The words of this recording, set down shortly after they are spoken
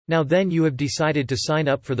Now then, you have decided to sign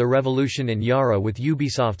up for the revolution in Yara with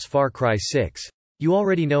Ubisoft's Far Cry 6. You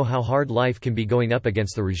already know how hard life can be going up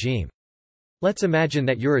against the regime. Let's imagine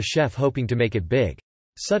that you're a chef hoping to make it big.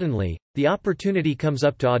 Suddenly, the opportunity comes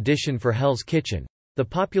up to audition for Hell's Kitchen, the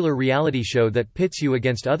popular reality show that pits you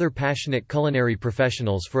against other passionate culinary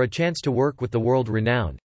professionals for a chance to work with the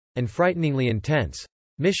world-renowned, and frighteningly intense,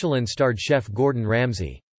 Michelin-starred chef Gordon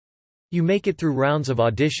Ramsay. You make it through rounds of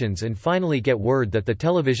auditions and finally get word that the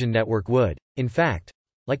television network would, in fact,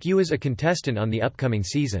 like you as a contestant on the upcoming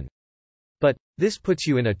season. But this puts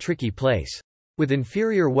you in a tricky place. With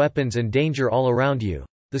inferior weapons and danger all around you,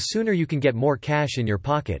 the sooner you can get more cash in your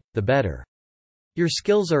pocket, the better. Your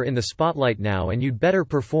skills are in the spotlight now, and you'd better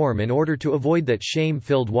perform in order to avoid that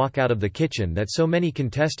shame-filled walk out of the kitchen that so many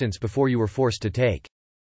contestants before you were forced to take.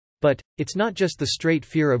 But it's not just the straight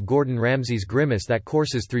fear of Gordon Ramsay's grimace that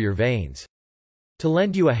courses through your veins. To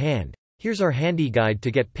lend you a hand, here's our handy guide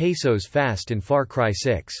to get pesos fast in Far Cry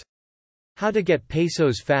 6. How to get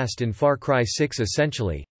pesos fast in Far Cry 6.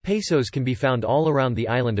 Essentially, pesos can be found all around the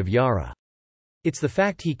island of Yara. It's the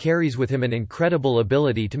fact he carries with him an incredible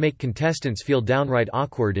ability to make contestants feel downright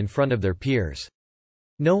awkward in front of their peers.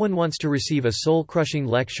 No one wants to receive a soul-crushing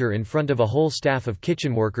lecture in front of a whole staff of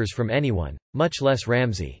kitchen workers from anyone, much less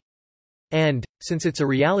Ramsay. And, since it's a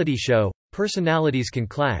reality show, personalities can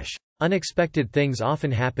clash, unexpected things often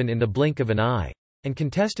happen in the blink of an eye, and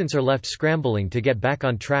contestants are left scrambling to get back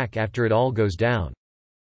on track after it all goes down.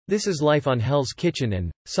 This is life on Hell's Kitchen, and,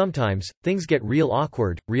 sometimes, things get real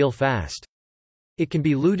awkward, real fast. It can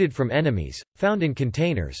be looted from enemies, found in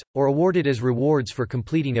containers, or awarded as rewards for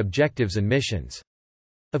completing objectives and missions.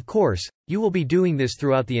 Of course, you will be doing this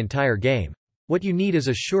throughout the entire game. What you need is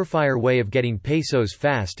a surefire way of getting pesos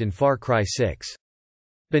fast in Far Cry 6.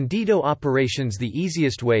 Bandito operations. The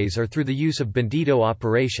easiest ways are through the use of bandito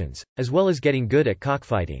operations, as well as getting good at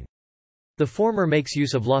cockfighting. The former makes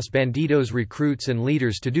use of Los Bandidos recruits and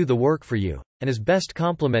leaders to do the work for you, and is best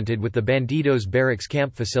complemented with the Bandidos barracks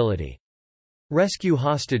camp facility. Rescue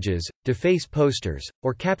hostages, deface posters,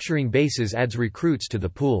 or capturing bases adds recruits to the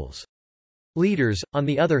pools. Leaders, on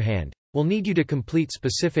the other hand, will need you to complete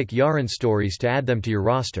specific Yaran stories to add them to your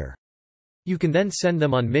roster. You can then send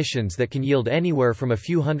them on missions that can yield anywhere from a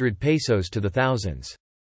few hundred pesos to the thousands.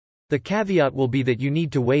 The caveat will be that you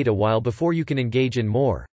need to wait a while before you can engage in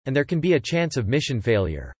more, and there can be a chance of mission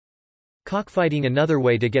failure. Cockfighting. Another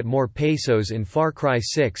way to get more pesos in Far Cry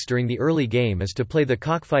 6 during the early game is to play the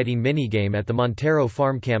cockfighting minigame at the Montero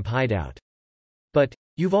Farm Camp hideout. But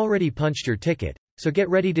you've already punched your ticket, so get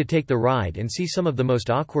ready to take the ride and see some of the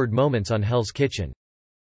most awkward moments on Hell's Kitchen.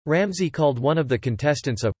 Ramsay called one of the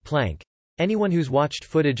contestants a plank. Anyone who's watched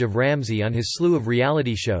footage of Ramsay on his slew of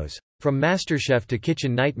reality shows, from MasterChef to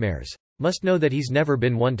Kitchen Nightmares, must know that he's never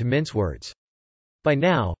been one to mince words. By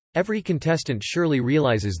now, every contestant surely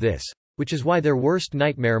realizes this, which is why their worst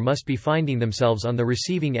nightmare must be finding themselves on the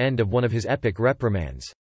receiving end of one of his epic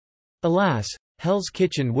reprimands. Alas, Hell's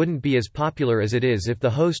Kitchen wouldn't be as popular as it is if the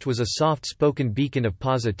host was a soft-spoken beacon of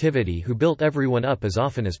positivity who built everyone up as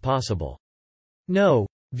often as possible. No,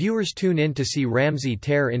 viewers tune in to see Ramsay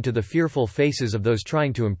tear into the fearful faces of those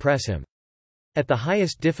trying to impress him. At the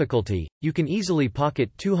highest difficulty, you can easily pocket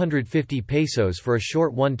 250 pesos for a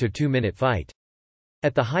short 1 to 2 minute fight.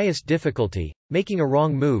 At the highest difficulty, making a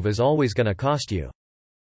wrong move is always gonna cost you.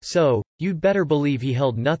 So, you'd better believe he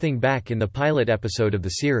held nothing back in the pilot episode of the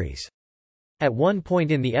series. At one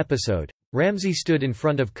point in the episode, Ramsay stood in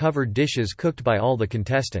front of covered dishes cooked by all the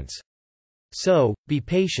contestants. So, be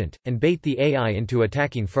patient, and bait the AI into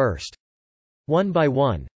attacking first. One by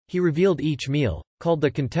one, he revealed each meal, called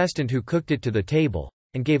the contestant who cooked it to the table,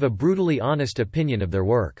 and gave a brutally honest opinion of their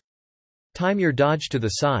work. Time your dodge to the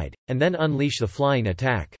side, and then unleash the flying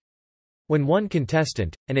attack. When one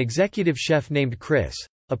contestant, an executive chef named Chris,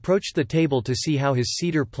 approached the table to see how his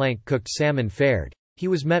cedar plank cooked salmon fared, he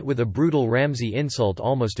was met with a brutal Ramsay insult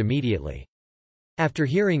almost immediately. After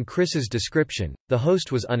hearing Chris's description, the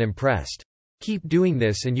host was unimpressed. Keep doing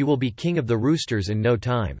this and you will be king of the roosters in no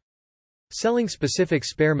time. Selling specific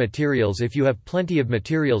spare materials. If you have plenty of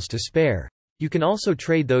materials to spare, you can also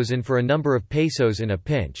trade those in for a number of pesos in a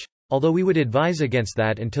pinch, although we would advise against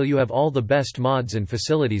that until you have all the best mods and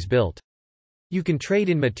facilities built. You can trade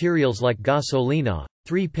in materials like gasolina,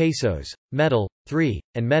 3 pesos, metal, 3,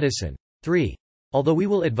 and medicine, 3. Although we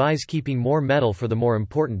will advise keeping more metal for the more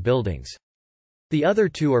important buildings. The other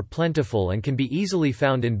 2 are plentiful and can be easily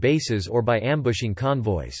found in bases or by ambushing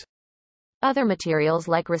convoys. Other materials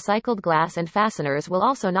like recycled glass and fasteners will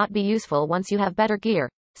also not be useful once you have better gear,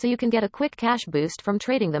 so you can get a quick cash boost from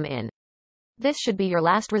trading them in. This should be your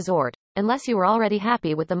last resort, unless you are already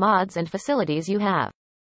happy with the mods and facilities you have.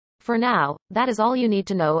 For now, that is all you need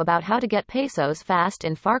to know about how to get pesos fast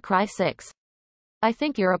in Far Cry 6. I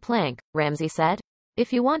think you're a plank, Ramsay said.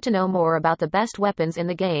 If you want to know more about the best weapons in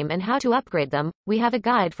the game and how to upgrade them, we have a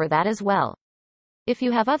guide for that as well. If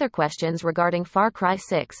you have other questions regarding Far Cry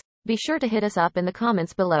 6, be sure to hit us up in the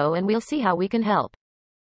comments below and we'll see how we can help.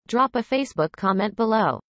 Drop a Facebook comment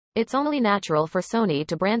below. It's only natural for Sony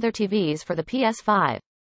to brand their TVs for the PS5.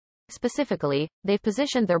 Specifically, they've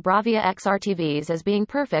positioned their Bravia XR TVs as being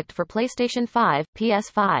perfect for PlayStation 5,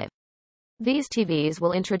 PS5. These TVs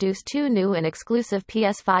will introduce two new and exclusive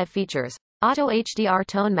PS5 features, Auto HDR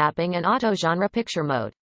tone mapping and Auto genre picture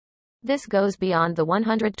mode. This goes beyond the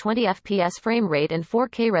 120 FPS frame rate and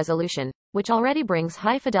 4K resolution, which already brings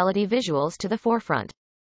high-fidelity visuals to the forefront.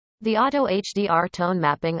 The Auto HDR tone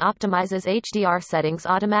mapping optimizes HDR settings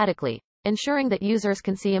automatically, ensuring that users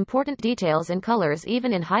can see important details in colors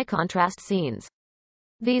even in high-contrast scenes.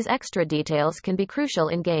 These extra details can be crucial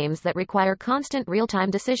in games that require constant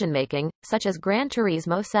real-time decision-making, such as Gran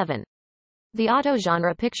Turismo 7. The Auto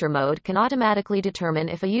genre picture mode can automatically determine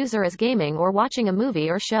if a user is gaming or watching a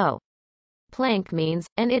movie or show. Plank means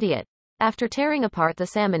an idiot. After tearing apart the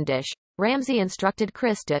salmon dish, Ramsay instructed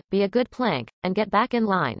Chris to be a good plank and get back in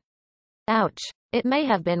line. Ouch. It may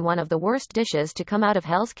have been one of the worst dishes to come out of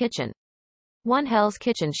Hell's Kitchen. One Hell's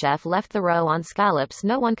Kitchen chef left the row on scallops.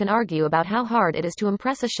 No one can argue about how hard it is to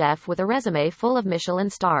impress a chef with a resume full of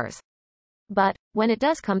Michelin stars. But, when it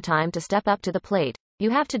does come time to step up to the plate,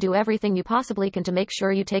 you have to do everything you possibly can to make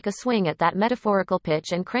sure you take a swing at that metaphorical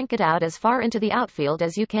pitch and crank it out as far into the outfield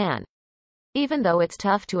as you can. Even though it's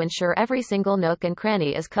tough to ensure every single nook and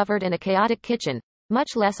cranny is covered in a chaotic kitchen,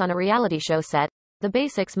 much less on a reality show set, the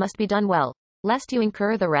basics must be done well, lest you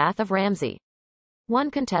incur the wrath of Ramsay.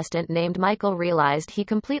 One contestant named Michael realized he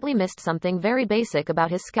completely missed something very basic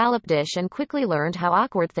about his scallop dish and quickly learned how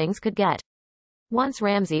awkward things could get. Once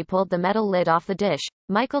Ramsay pulled the metal lid off the dish,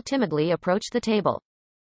 Michael timidly approached the table.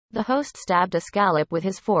 The host stabbed a scallop with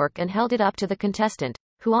his fork and held it up to the contestant,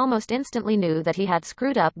 who almost instantly knew that he had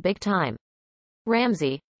screwed up big time.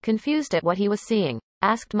 Ramsay, confused at what he was seeing,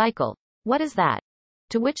 asked Michael, "What is that?"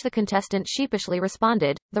 To which the contestant sheepishly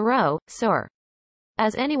responded, "The roe, sir."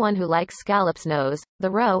 As anyone who likes scallops knows, the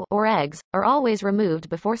roe, or eggs, are always removed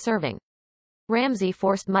before serving. Ramsay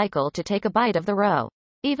forced Michael to take a bite of the roe.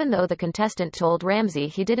 Even though the contestant told Ramsay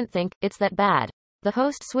he didn't think it's that bad, the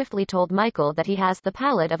host swiftly told Michael that he has the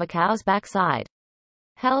palate of a cow's backside.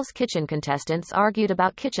 Hell's Kitchen contestants argued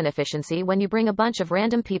about kitchen efficiency. When you bring a bunch of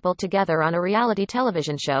random people together on a reality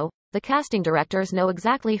television show, the casting directors know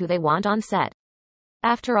exactly who they want on set.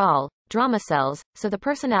 After all, drama sells, so the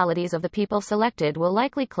personalities of the people selected will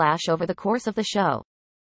likely clash over the course of the show.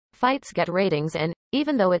 Fights get ratings and,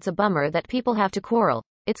 even though it's a bummer that people have to quarrel,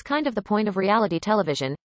 it's kind of the point of reality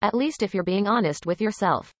television, at least if you're being honest with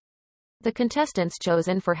yourself. The contestants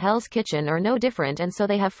chosen for Hell's Kitchen are no different, and so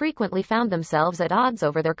they have frequently found themselves at odds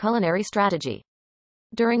over their culinary strategy.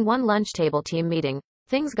 During one lunch table team meeting,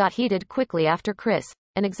 things got heated quickly after Chris,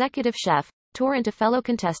 an executive chef, tore into fellow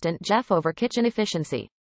contestant Jeff over kitchen efficiency.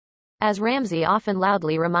 As Ramsay often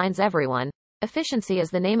loudly reminds everyone, efficiency is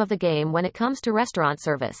the name of the game when it comes to restaurant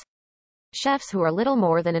service. Chefs who are little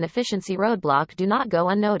more than an efficiency roadblock do not go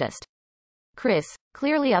unnoticed. Chris,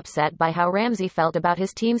 clearly upset by how Ramsay felt about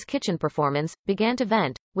his team's kitchen performance, began to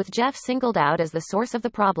vent, with Jeff singled out as the source of the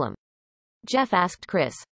problem. Jeff asked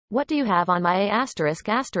Chris, "What do you have on my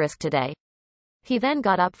 *** today?" He then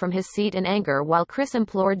got up from his seat in anger while Chris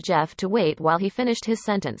implored Jeff to wait while he finished his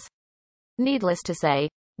sentence. Needless to say,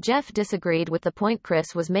 Jeff disagreed with the point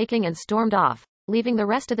Chris was making and stormed off, leaving the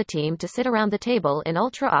rest of the team to sit around the table in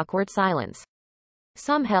ultra-awkward silence.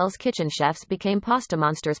 Some Hell's Kitchen chefs became pasta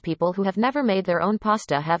monsters. People who have never made their own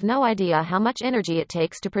pasta have no idea how much energy it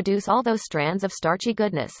takes to produce all those strands of starchy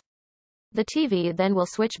goodness. The TV then will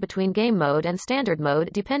switch between game mode and standard mode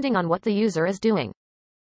depending on what the user is doing.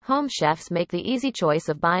 Home chefs make the easy choice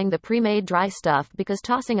of buying the pre-made dry stuff because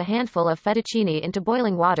tossing a handful of fettuccine into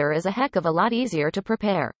boiling water is a heck of a lot easier to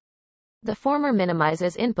prepare. The former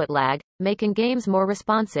minimizes input lag, making games more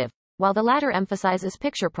responsive, while the latter emphasizes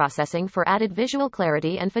picture processing for added visual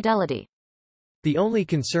clarity and fidelity. The only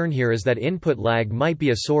concern here is that input lag might be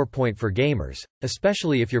a sore point for gamers,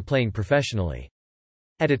 especially if you're playing professionally.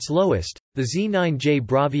 At its lowest, the Z9J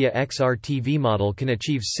Bravia XR TV model can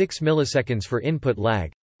achieve 6 milliseconds for input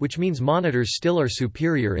lag, which means monitors still are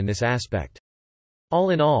superior in this aspect. All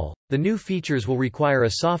in all, the new features will require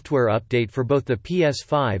a software update for both the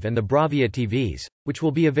PS5 and the Bravia TVs, which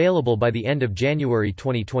will be available by the end of January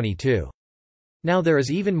 2022. Now there is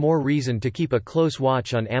even more reason to keep a close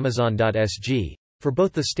watch on Amazon.sg, for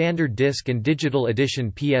both the standard disc and digital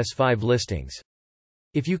edition PS5 listings.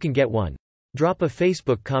 If you can get one, drop a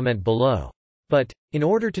Facebook comment below. But, in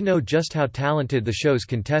order to know just how talented the show's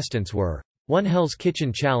contestants were, one Hell's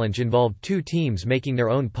Kitchen challenge involved two teams making their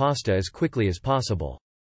own pasta as quickly as possible.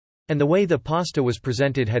 And the way the pasta was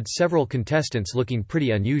presented had several contestants looking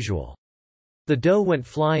pretty unusual. The dough went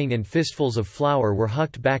flying and fistfuls of flour were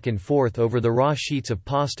hucked back and forth over the raw sheets of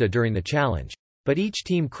pasta during the challenge, but each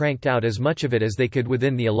team cranked out as much of it as they could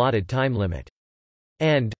within the allotted time limit.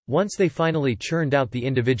 And, once they finally churned out the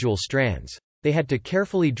individual strands, they had to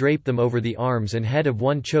carefully drape them over the arms and head of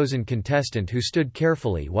one chosen contestant who stood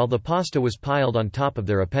carefully while the pasta was piled on top of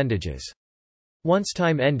their appendages. Once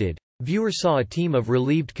time ended, viewers saw a team of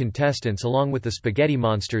relieved contestants along with the spaghetti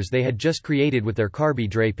monsters they had just created with their carby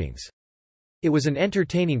drapings. It was an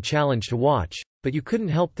entertaining challenge to watch, but you couldn't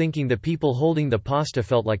help thinking the people holding the pasta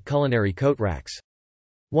felt like culinary coat racks.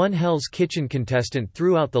 One Hell's Kitchen contestant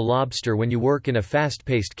threw out the lobster. When you work in a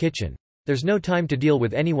fast-paced kitchen, there's no time to deal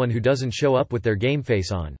with anyone who doesn't show up with their game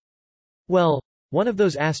face on. Well, one of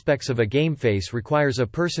those aspects of a game face requires a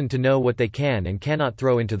person to know what they can and cannot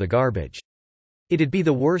throw into the garbage. It'd be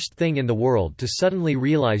the worst thing in the world to suddenly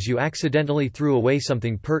realize you accidentally threw away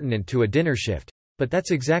something pertinent to a dinner shift, but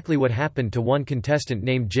that's exactly what happened to one contestant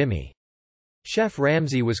named Jimmy. Chef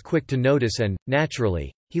Ramsay was quick to notice and,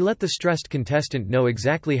 naturally, he let the stressed contestant know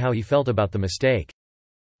exactly how he felt about the mistake.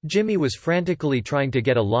 Jimmy was frantically trying to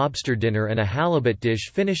get a lobster dinner and a halibut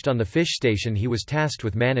dish finished on the fish station he was tasked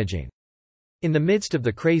with managing. In the midst of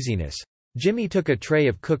the craziness, Jimmy took a tray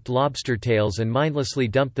of cooked lobster tails and mindlessly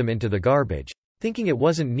dumped them into the garbage, thinking it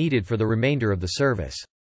wasn't needed for the remainder of the service.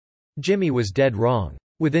 Jimmy was dead wrong.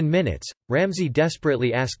 Within minutes, Ramsay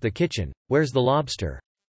desperately asked the kitchen, "Where's the lobster?"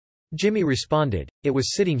 Jimmy responded, "It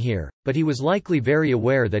was sitting here," but he was likely very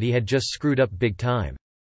aware that he had just screwed up big time.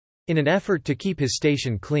 In an effort to keep his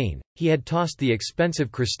station clean, he had tossed the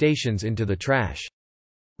expensive crustaceans into the trash.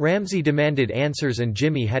 Ramsay demanded answers and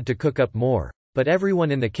Jimmy had to cook up more, but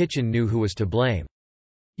everyone in the kitchen knew who was to blame.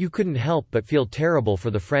 You couldn't help but feel terrible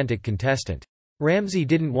for the frantic contestant. Ramsay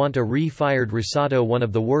didn't want a re-fired risotto. One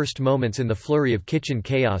of the worst moments in the flurry of kitchen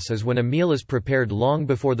chaos is when a meal is prepared long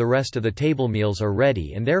before the rest of the table meals are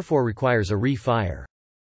ready and therefore requires a re-fire.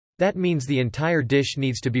 That means the entire dish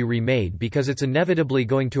needs to be remade because it's inevitably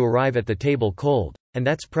going to arrive at the table cold, and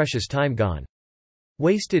that's precious time gone.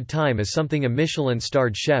 Wasted time is something a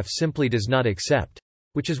Michelin-starred chef simply does not accept,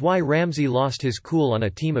 which is why Ramsay lost his cool on a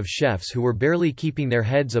team of chefs who were barely keeping their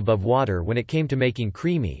heads above water when it came to making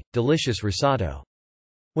creamy, delicious risotto.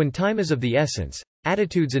 When time is of the essence,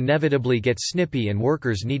 attitudes inevitably get snippy and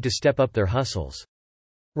workers need to step up their hustles.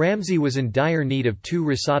 Ramsay was in dire need of 2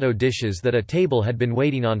 risotto dishes that a table had been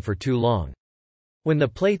waiting on for too long. When the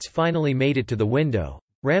plates finally made it to the window,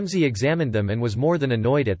 Ramsay examined them and was more than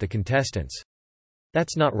annoyed at the contestants.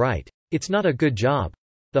 "That's not right. It's not a good job,"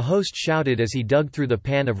 the host shouted as he dug through the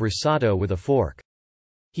pan of risotto with a fork.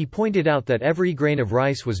 He pointed out that every grain of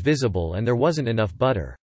rice was visible and there wasn't enough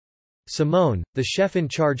butter. Simone, the chef in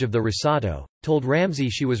charge of the risotto, told Ramsay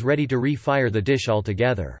she was ready to re-fire the dish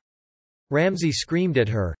altogether. Ramsay screamed at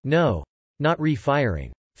her, "No. Not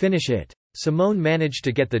re-firing. Finish it." Simone managed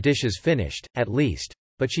to get the dishes finished, at least,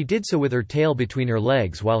 but she did so with her tail between her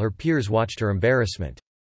legs while her peers watched her embarrassment.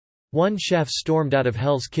 One chef stormed out of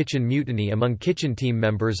Hell's Kitchen. Mutiny among kitchen team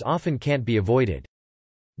members often can't be avoided.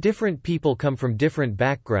 Different people come from different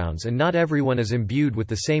backgrounds and not everyone is imbued with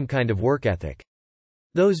the same kind of work ethic.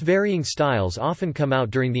 Those varying styles often come out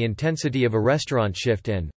during the intensity of a restaurant shift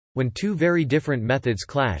and, when two very different methods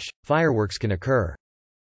clash, fireworks can occur.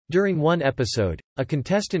 During one episode, a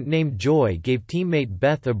contestant named Joy gave teammate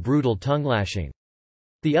Beth a brutal tongue-lashing.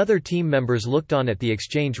 The other team members looked on at the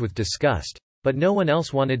exchange with disgust, but no one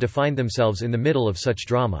else wanted to find themselves in the middle of such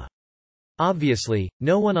drama. Obviously,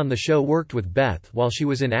 no one on the show worked with Beth while she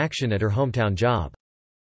was in action at her hometown job.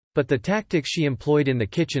 But the tactics she employed in the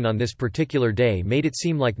kitchen on this particular day made it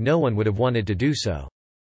seem like no one would have wanted to do so.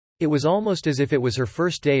 It was almost as if it was her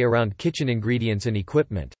first day around kitchen ingredients and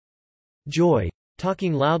equipment. Joy,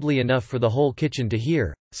 talking loudly enough for the whole kitchen to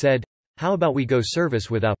hear, said, "How about we go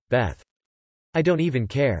service without Beth? I don't even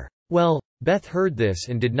care." Well, Beth heard this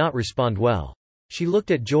and did not respond well. She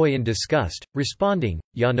looked at Joy in disgust, responding,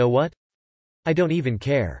 "Ya know what? I don't even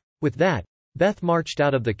care." With that, Beth marched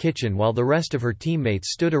out of the kitchen while the rest of her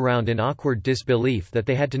teammates stood around in awkward disbelief that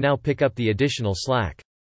they had to now pick up the additional slack.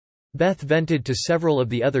 Beth vented to several of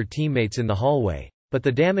the other teammates in the hallway, but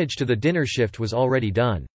the damage to the dinner shift was already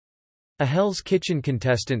done. A Hell's Kitchen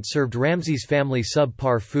contestant served Ramsay's family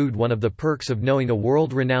subpar food. One of the perks of knowing a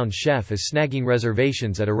world-renowned chef is snagging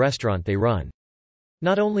reservations at a restaurant they run.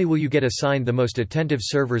 Not only will you get assigned the most attentive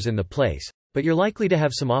servers in the place, but you're likely to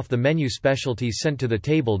have some off-the-menu specialties sent to the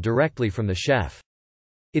table directly from the chef.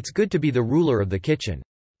 It's good to be the ruler of the kitchen.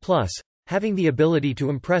 Plus, having the ability to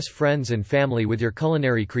impress friends and family with your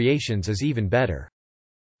culinary creations is even better.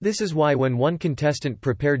 This is why when one contestant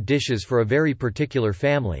prepared dishes for a very particular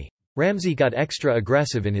family, Ramsay got extra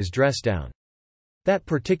aggressive in his dress down. That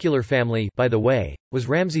particular family, by the way, was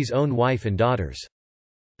Ramsay's own wife and daughters.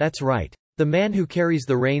 That's right. The man who carries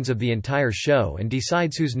the reins of the entire show and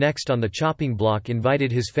decides who's next on the chopping block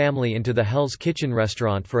invited his family into the Hell's Kitchen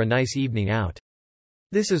restaurant for a nice evening out.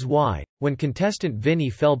 This is why, when contestant Vinny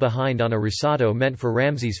fell behind on a risotto meant for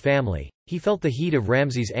Ramsay's family, he felt the heat of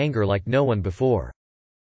Ramsay's anger like no one before.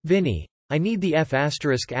 "Vinny, I need the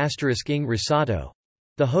F***ing risotto,"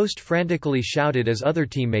 the host frantically shouted as other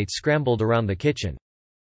teammates scrambled around the kitchen.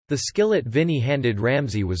 The skillet Vinny handed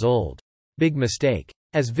Ramsay was old. Big mistake.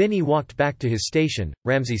 As Vinny walked back to his station,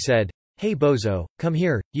 Ramsay said, "Hey bozo, come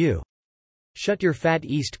here, you. Shut your fat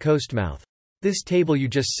East Coast mouth. This table you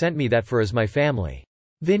just sent me that for is my family."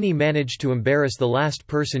 Vinny managed to embarrass the last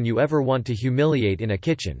person you ever want to humiliate in a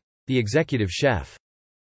kitchen, the executive chef.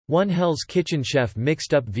 One Hell's Kitchen chef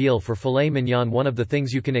mixed up veal for filet mignon. One of the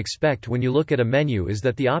things you can expect when you look at a menu is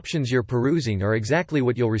that the options you're perusing are exactly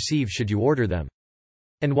what you'll receive should you order them.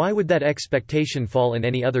 And why would that expectation fall in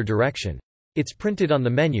any other direction? It's printed on the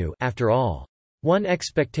menu, after all. One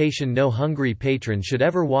expectation no hungry patron should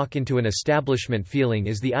ever walk into an establishment feeling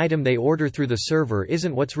is the item they order through the server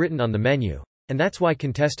isn't what's written on the menu, and that's why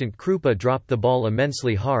contestant Krupa dropped the ball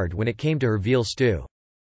immensely hard when it came to her veal stew.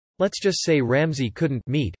 Let's just say Ramsay couldn't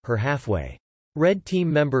meet her halfway. Red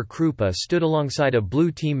team member Krupa stood alongside a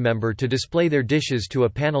blue team member to display their dishes to a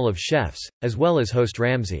panel of chefs, as well as host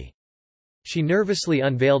Ramsay. She nervously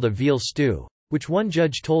unveiled a veal stew, which one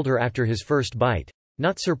judge told her after his first bite,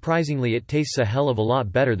 "Not surprisingly, it tastes a hell of a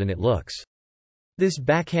lot better than it looks." This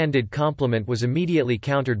backhanded compliment was immediately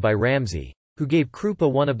countered by Ramsay, who gave Krupa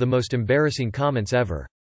one of the most embarrassing comments ever.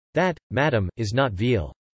 "That, madam, is not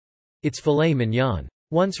veal. It's filet mignon."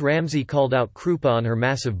 Once Ramsay called out Krupa on her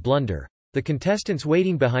massive blunder, the contestants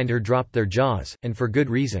waiting behind her dropped their jaws, and for good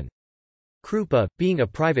reason. Krupa, being a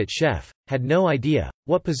private chef, had no idea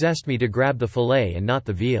what possessed me to grab the filet and not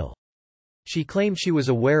the veal. She claimed she was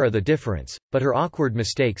aware of the difference, but her awkward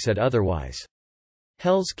mistake said otherwise.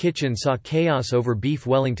 Hell's Kitchen saw chaos over beef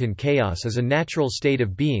Wellington. Chaos is a natural state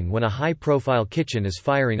of being when a high-profile kitchen is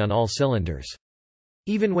firing on all cylinders.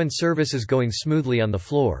 Even when service is going smoothly on the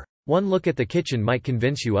floor, one look at the kitchen might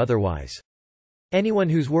convince you otherwise. Anyone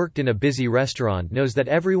who's worked in a busy restaurant knows that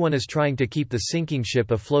everyone is trying to keep the sinking ship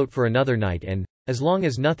afloat for another night and, as long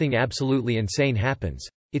as nothing absolutely insane happens,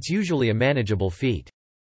 it's usually a manageable feat.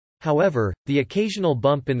 However, the occasional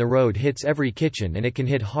bump in the road hits every kitchen and it can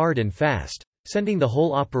hit hard and fast, sending the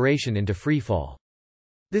whole operation into freefall.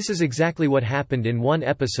 This is exactly what happened in one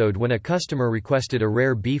episode when a customer requested a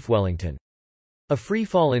rare beef Wellington. A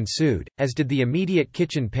freefall ensued, as did the immediate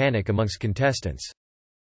kitchen panic amongst contestants.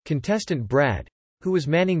 Contestant Brad, who was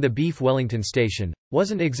manning the beef Wellington station,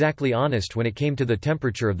 wasn't exactly honest when it came to the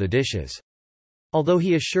temperature of the dishes. Although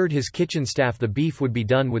he assured his kitchen staff the beef would be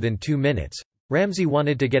done within 2 minutes, Ramsay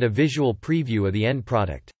wanted to get a visual preview of the end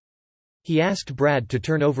product. He asked Brad to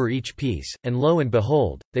turn over each piece, and lo and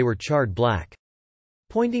behold, they were charred black.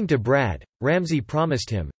 Pointing to Brad, Ramsay promised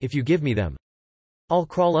him, "If you give me them, I'll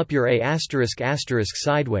crawl up your ***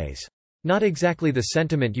 sideways." Not exactly the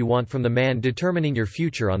sentiment you want from the man determining your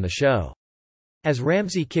future on the show. As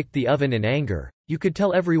Ramsay kicked the oven in anger, you could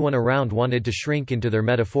tell everyone around wanted to shrink into their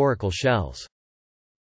metaphorical shells.